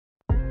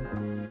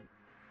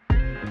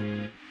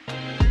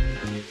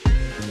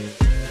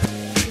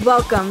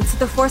Welcome to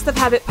the Force of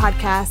Habit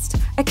podcast,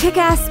 a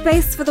kick-ass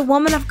space for the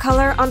woman of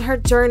color on her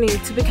journey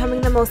to becoming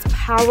the most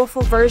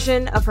powerful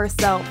version of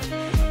herself.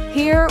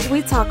 Here,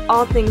 we talk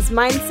all things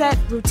mindset,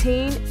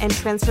 routine, and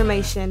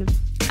transformation.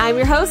 I'm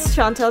your host,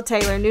 Chantel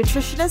Taylor,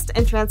 nutritionist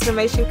and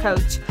transformation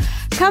coach.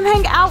 Come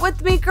hang out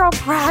with me, girl.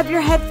 Grab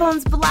your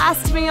headphones,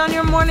 blast me on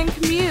your morning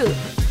commute.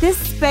 This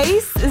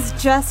space is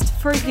just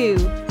for you.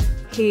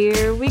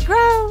 Here we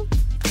grow.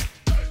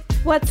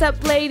 What's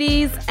up,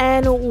 ladies,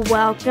 and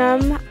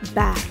welcome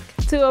back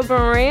to a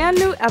brand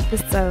new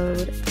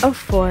episode of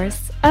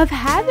Force of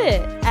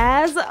Habit.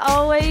 As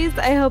always,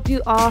 I hope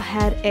you all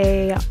had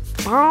a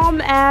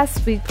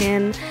bomb-ass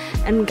weekend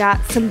and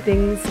got some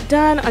things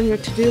done on your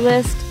to-do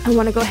list. I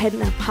want to go ahead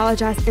and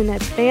apologize in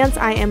advance.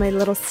 I am a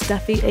little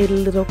stuffy, a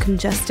little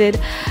congested,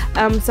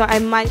 so I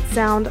might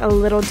sound a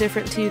little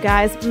different to you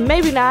guys.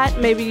 Maybe not.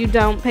 Maybe you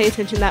don't pay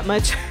attention that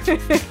much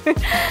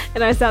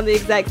and I sound the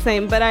exact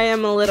same, but I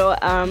am a little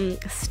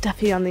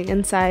stuffy on the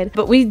inside.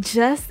 But we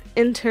just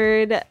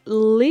entered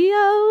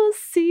Leo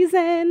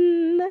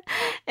season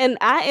and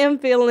I am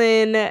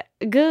feeling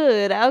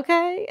good,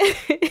 okay?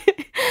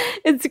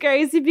 It's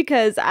crazy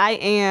because I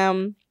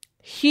am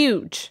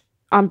huge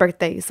on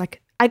birthdays.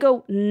 Like, I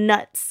go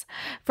nuts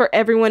for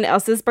everyone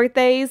else's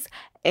birthdays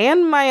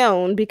and my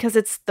own because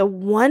it's the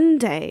one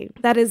day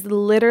that is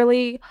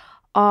literally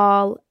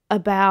all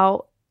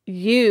about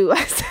you.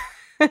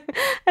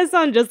 I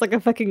sound just like a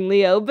fucking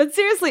Leo, but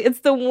seriously, it's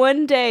the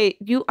one day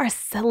you are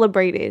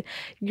celebrated.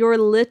 Your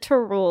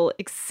literal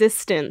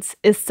existence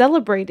is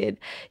celebrated.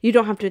 You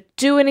don't have to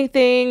do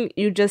anything.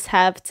 You just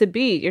have to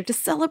be. You're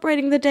just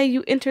celebrating the day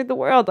you entered the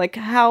world. Like,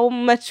 how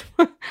much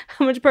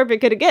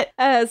perfect could it get?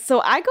 So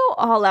I go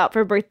all out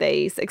for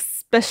birthdays,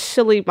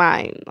 especially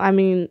mine.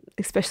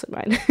 Especially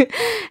mine.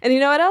 And you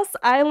know what else?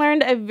 I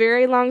learned a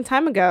very long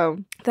time ago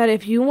that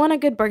if you want a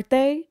good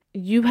birthday,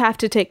 you have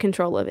to take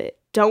control of it.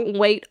 Don't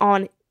wait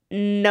on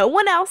no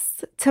one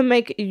else to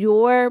make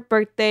your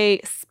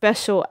birthday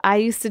special. I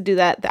used to do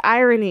that. The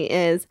irony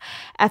is,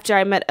 after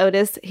I met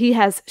Otis, he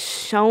has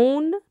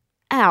shown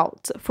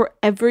out for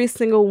every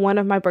single one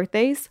of my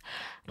birthdays.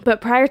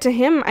 But prior to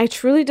him, I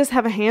truly just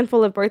have a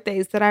handful of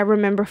birthdays that I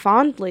remember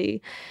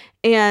fondly.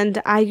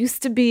 And I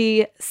used to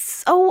be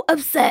so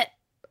upset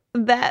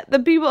that the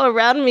people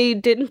around me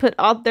didn't put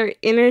all their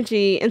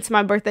energy into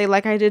my birthday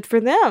like I did for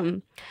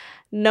them.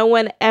 No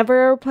one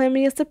ever planned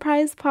me a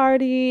surprise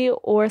party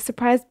or a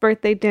surprise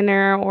birthday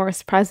dinner or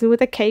surprised me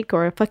with a cake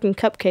or a fucking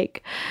cupcake,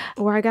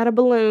 or I got a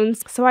balloon.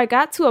 So I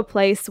got to a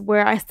place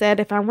where I said,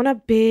 if I want a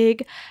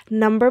big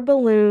number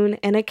balloon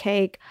and a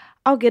cake,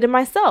 I'll get it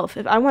myself.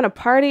 If I want a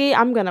party,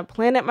 I'm going to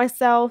plan it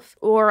myself,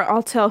 or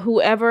I'll tell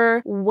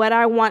whoever what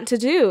I want to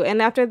do.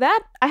 And after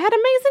that, I had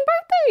amazing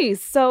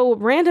birthdays. So,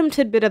 random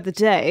tidbit of the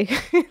day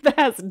that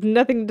has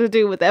nothing to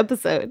do with the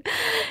episode.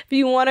 If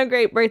you want a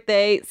great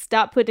birthday,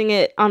 stop putting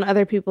it on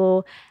other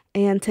people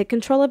and take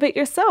control of it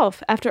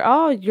yourself. After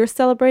all, you're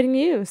celebrating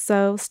you.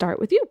 So start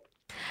with you.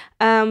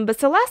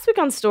 So last week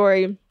on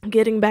Story,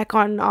 getting back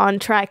on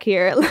track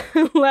here,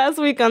 last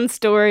week on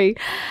Story,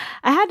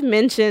 I had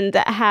mentioned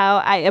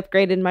how I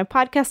upgraded my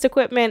podcast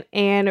equipment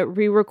and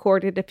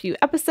re-recorded a few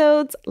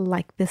episodes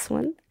like this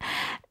one.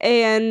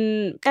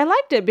 And I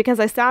liked it because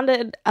I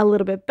sounded a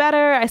little bit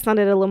better. I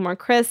sounded a little more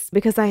crisp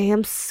because I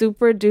am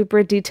super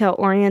duper detail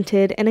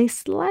oriented and a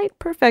slight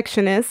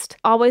perfectionist.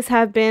 Always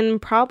have been,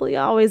 probably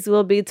always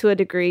will be to a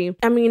degree.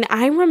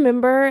 I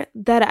remember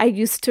that I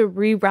used to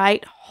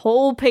rewrite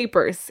whole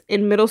papers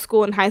in middle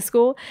school and high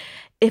school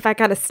if I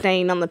got a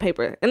stain on the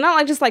paper. And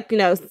not just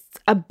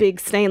a big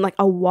stain, like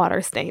a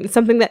water stain,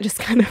 something that just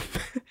kind of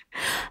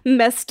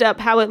messed up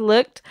how it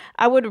looked.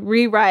 I would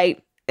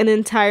rewrite an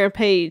entire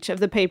page of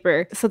the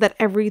paper so that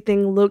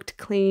everything looked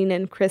clean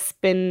and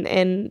crisp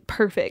and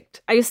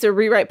perfect. I used to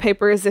rewrite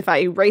papers if I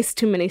erased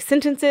too many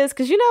sentences,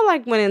 because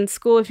when in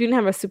school, if you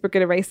didn't have a super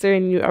good eraser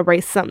and you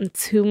erased something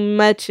too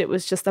much, it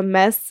was just a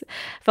mess.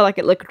 I felt like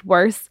it looked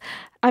worse.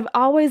 I've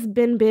always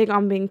been big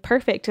on being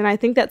perfect, and I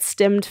think that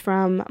stemmed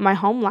from my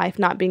home life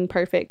not being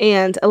perfect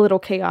and a little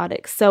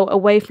chaotic. So a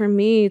way for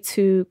me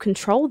to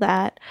control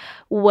that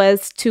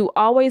was to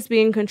always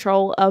be in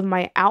control of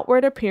my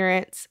outward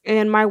appearance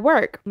and my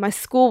work, my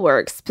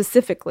schoolwork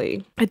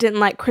specifically. I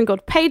didn't like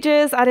crinkled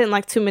pages. I didn't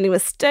like too many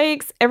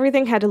mistakes.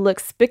 Everything had to look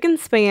spick and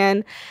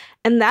span.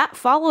 And that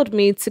followed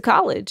me to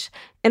college.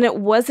 And it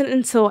wasn't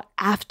until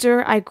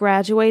after I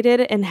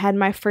graduated and had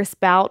my first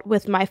bout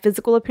with my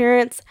physical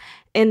appearance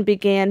and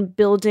began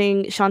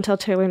building Chantel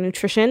Taylor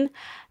Nutrition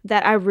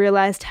that I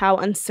realized how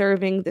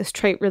unserving this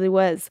trait really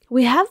was.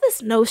 We have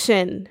this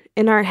notion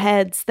in our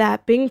heads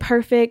that being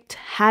perfect,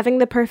 having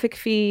the perfect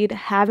feed,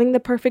 having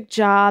the perfect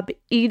job,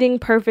 eating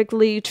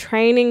perfectly,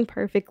 training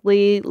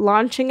perfectly,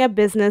 launching a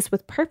business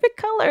with perfect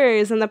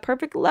colors and the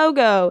perfect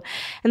logo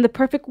and the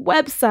perfect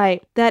website,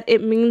 that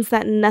it means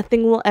that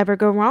nothing will ever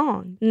go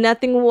wrong.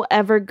 Nothing will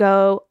ever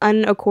go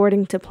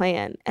unaccording to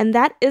plan. And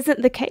that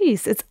isn't the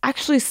case. It's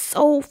actually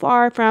so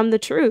far from the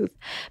truth,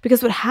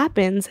 because what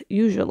happens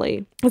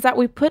usually is that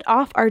we put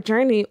off our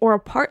journey or a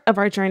part of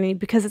our journey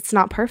because it's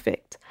not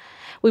perfect.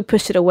 We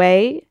push it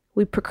away.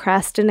 We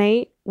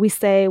procrastinate. We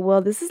say,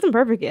 well, this isn't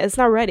perfect yet. It's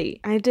not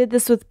ready. I did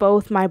this with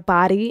both my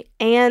body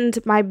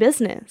and my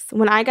business.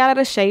 When I got out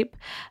of shape,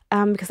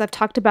 because I've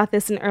talked about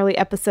this in early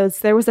episodes,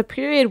 there was a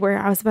period where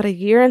I was about a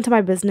year into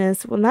my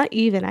business. Well, not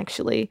even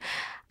actually.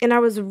 And I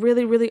was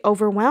really, really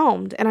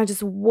overwhelmed, and I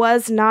just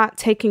was not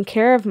taking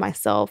care of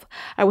myself.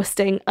 I was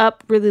staying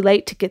up really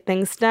late to get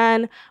things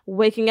done,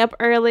 waking up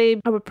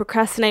early. I would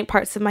procrastinate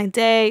parts of my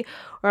day,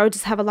 or I would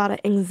just have a lot of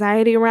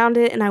anxiety around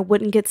it, and I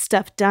wouldn't get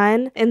stuff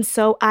done. And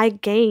so I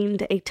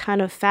gained a ton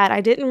of fat.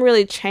 I didn't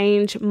really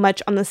change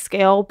much on the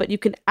scale, but you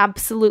could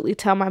absolutely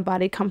tell my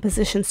body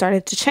composition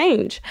started to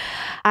change.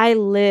 I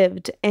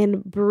lived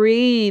and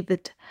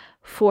breathed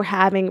for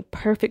having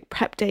perfect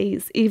prep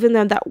days, even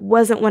though that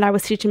wasn't what I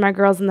was teaching my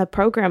girls in the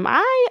program.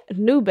 I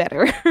knew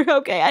better.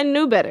 Okay, I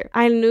knew better.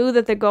 I knew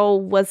that the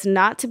goal was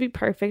not to be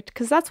perfect,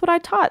 because that's what I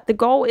taught. The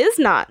goal is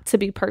not to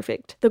be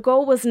perfect. The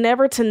goal was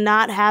never to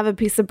not have a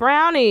piece of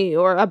brownie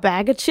or a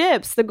bag of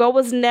chips. The goal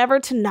was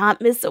never to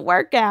not miss a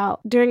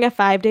workout during a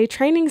 5-day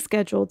training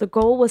schedule. The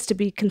goal was to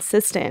be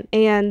consistent.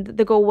 And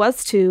the goal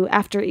was to,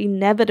 after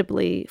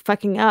inevitably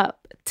fucking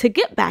up, to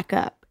get back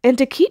up and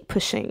to keep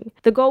pushing.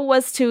 The goal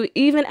was to,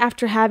 even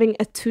after having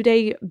a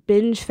 2-day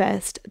binge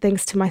fest,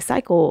 thanks to my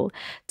cycle,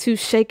 to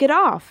shake it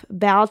off,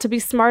 vow to be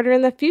smarter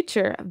in the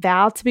future,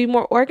 vow to be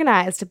more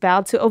organized,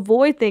 vow to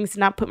avoid things,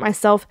 not put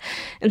myself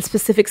in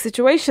specific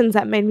situations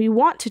that made me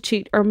want to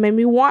cheat or made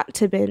me want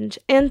to binge,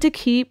 and to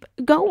keep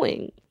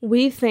going.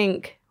 We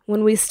think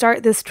when we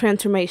start this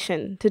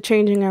transformation to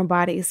changing our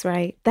bodies,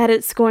 right, that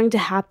it's going to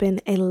happen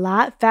a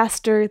lot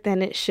faster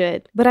than it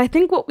should. But I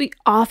think what we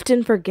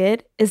often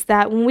forget is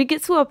that when we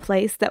get to a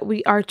place that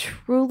we are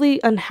truly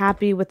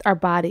unhappy with our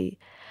body,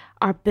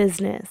 our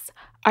business,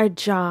 our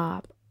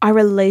job, our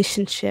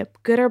relationship,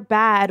 good or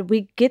bad,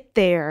 we get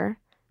there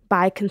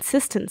by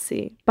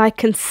consistency, by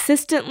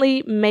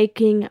consistently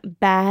making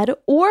bad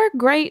or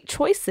great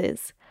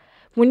choices.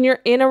 When you're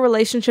in a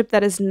relationship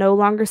that is no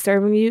longer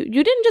serving you,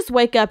 you didn't just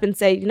wake up and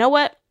say, you know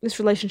what, this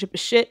relationship is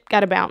shit,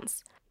 gotta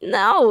bounce.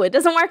 No, it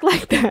doesn't work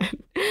like that.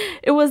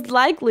 It was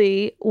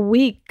likely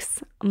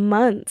weeks,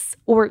 months,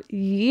 or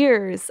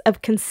years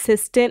of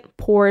consistent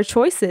poor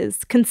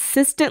choices,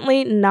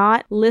 consistently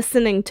not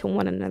listening to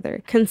one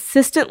another,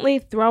 consistently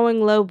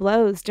throwing low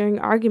blows during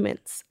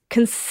arguments,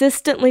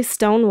 consistently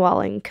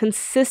stonewalling,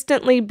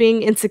 consistently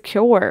being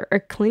insecure or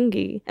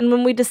clingy. And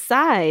when we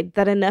decide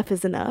that enough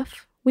is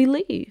enough, we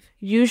leave,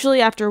 usually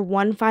after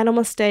one final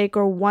mistake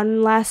or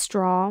one last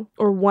straw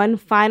or one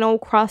final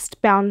crossed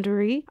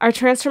boundary. Our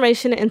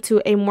transformation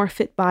into a more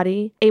fit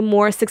body, a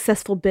more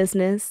successful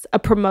business, a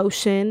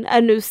promotion, a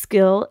new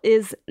skill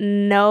is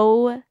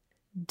no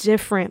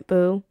different,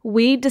 boo.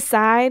 We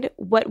decide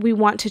what we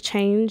want to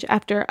change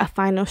after a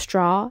final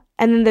straw,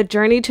 and then the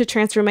journey to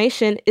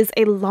transformation is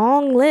a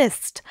long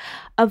list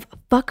of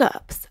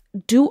fuck-ups,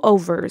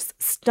 do-overs,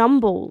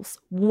 stumbles,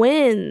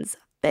 wins,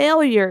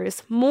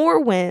 failures,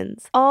 more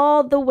wins,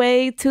 all the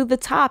way to the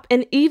top.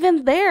 And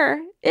even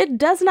there, it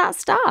does not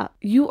stop.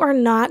 You are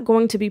not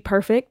going to be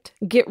perfect.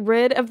 Get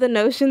rid of the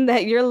notion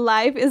that your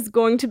life is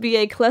going to be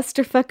a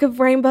clusterfuck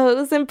of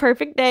rainbows and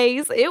perfect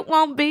days. It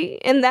won't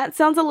be. And that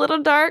sounds a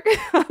little dark,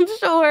 I'm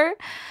sure.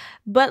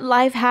 But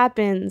life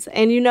happens.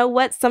 And you know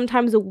what?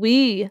 Sometimes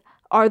we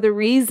are the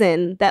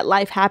reason that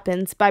life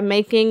happens by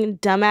making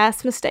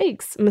dumbass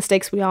mistakes.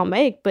 Mistakes we all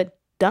make, but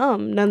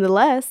dumb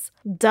nonetheless.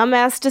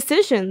 Dumbass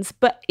decisions.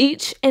 But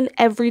each and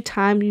every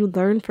time you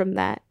learn from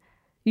that,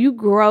 you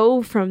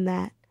grow from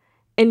that,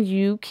 and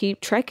you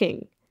keep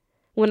trekking.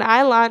 When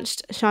I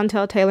launched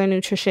Chantel Taylor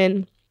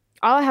Nutrition,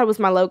 all I had was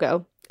my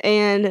logo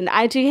and an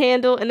IG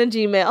handle and a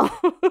Gmail.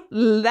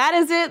 That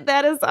is it.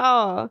 That is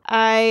all.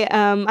 I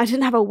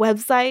didn't have a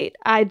website.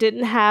 I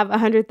didn't have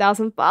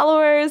 100,000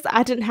 followers.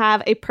 I didn't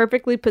have a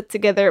perfectly put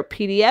together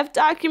PDF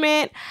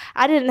document.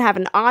 I didn't have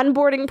an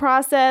onboarding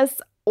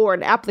process or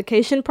an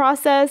application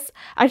process.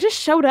 I just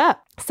showed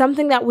up.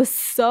 Something that was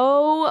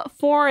so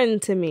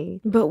foreign to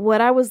me. But what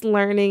I was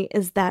learning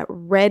is that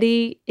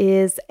ready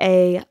is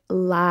a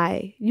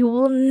lie. You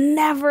will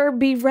never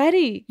be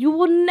ready. You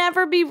will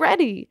never be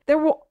ready. There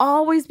will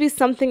always be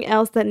something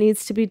else that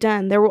needs to be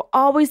done. There will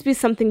always be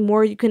something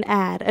more you can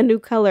add, a new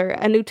color,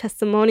 a new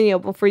testimonial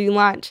before you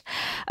launch,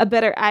 a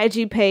better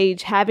IG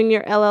page, having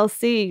your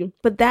LLC.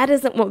 But that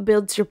isn't what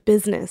builds your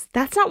business.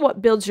 That's not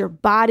what builds your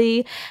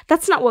body.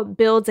 That's not what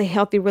builds a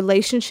healthy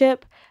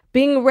relationship.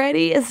 Being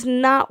ready is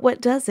not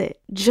what does it.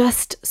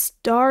 Just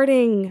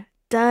starting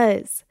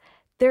does.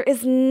 There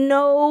is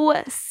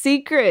no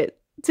secret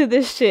to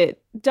this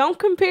shit. Don't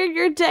compare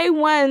your day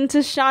 1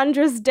 to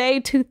Chandra's day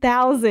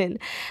 2000.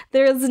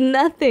 There is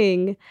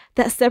nothing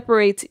that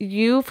separates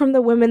you from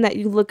the women that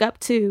you look up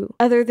to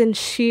other than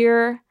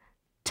sheer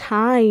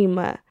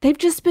time. They've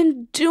just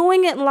been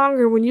doing it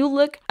longer. When you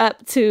look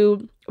up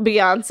to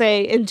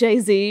Beyonce and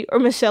Jay-Z or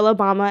Michelle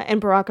Obama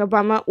and Barack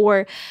Obama,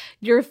 or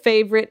your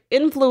favorite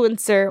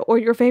influencer or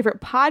your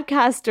favorite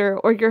podcaster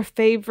or your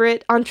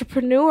favorite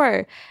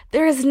entrepreneur,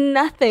 there is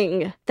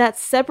nothing that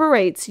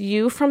separates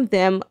you from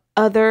them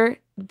other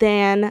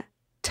than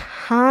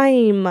time.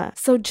 time.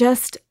 So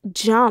just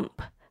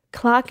jump.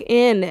 Clock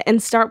in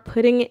and start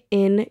putting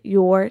in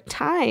your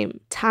time.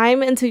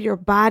 Time into your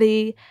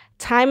body,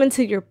 time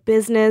into your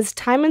business,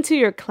 time into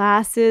your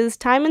classes,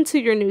 time into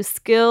your new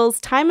skills,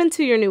 time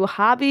into your new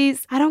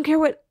hobbies. I don't care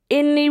what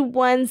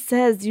anyone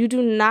says. You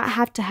do not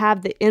have to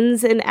have the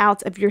ins and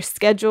outs of your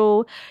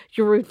schedule,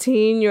 your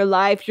routine, your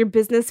life, your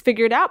business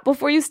figured out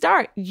before you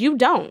start. You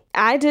don't.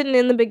 I didn't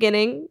in the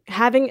beginning.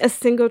 Having a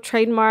single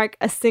trademark,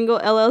 a single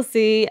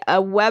LLC,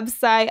 a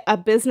website, a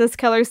business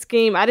color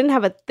scheme, I didn't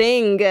have a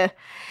thing.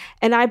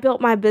 And I built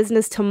my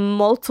business to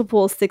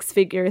multiple six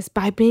figures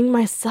by being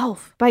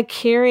myself, by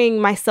carrying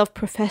myself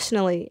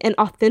professionally and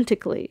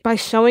authentically, by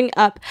showing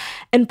up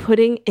and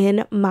putting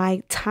in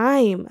my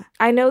time.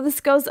 I know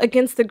this goes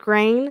against the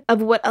grain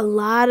of what a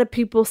lot of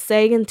people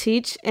say and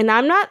teach, and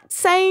I'm not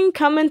saying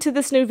come into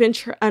this new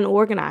venture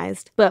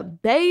unorganized,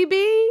 but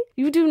baby,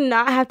 you do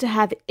not have to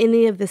have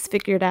any of this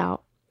figured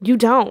out. You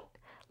don't.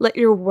 Let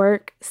your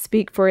work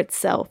speak for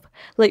itself.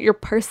 Let your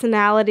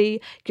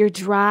personality, your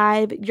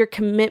drive, your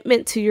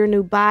commitment to your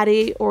new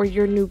body or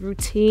your new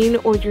routine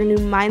or your new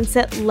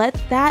mindset, let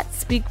that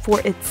speak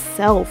for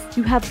itself.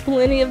 You have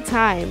plenty of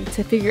time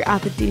to figure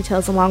out the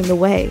details along the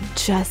way.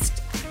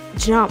 Just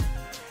jump.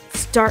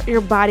 Start your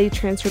body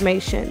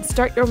transformation.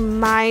 Start your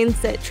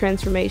mindset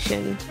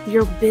transformation.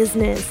 Your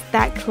business,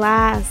 that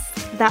class,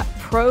 that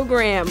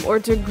program or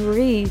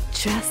degree.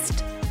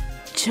 Just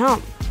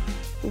jump.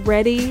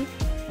 Ready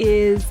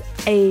is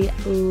a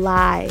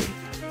lie.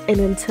 And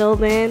until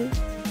then,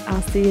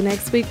 I'll see you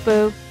next week,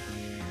 boo.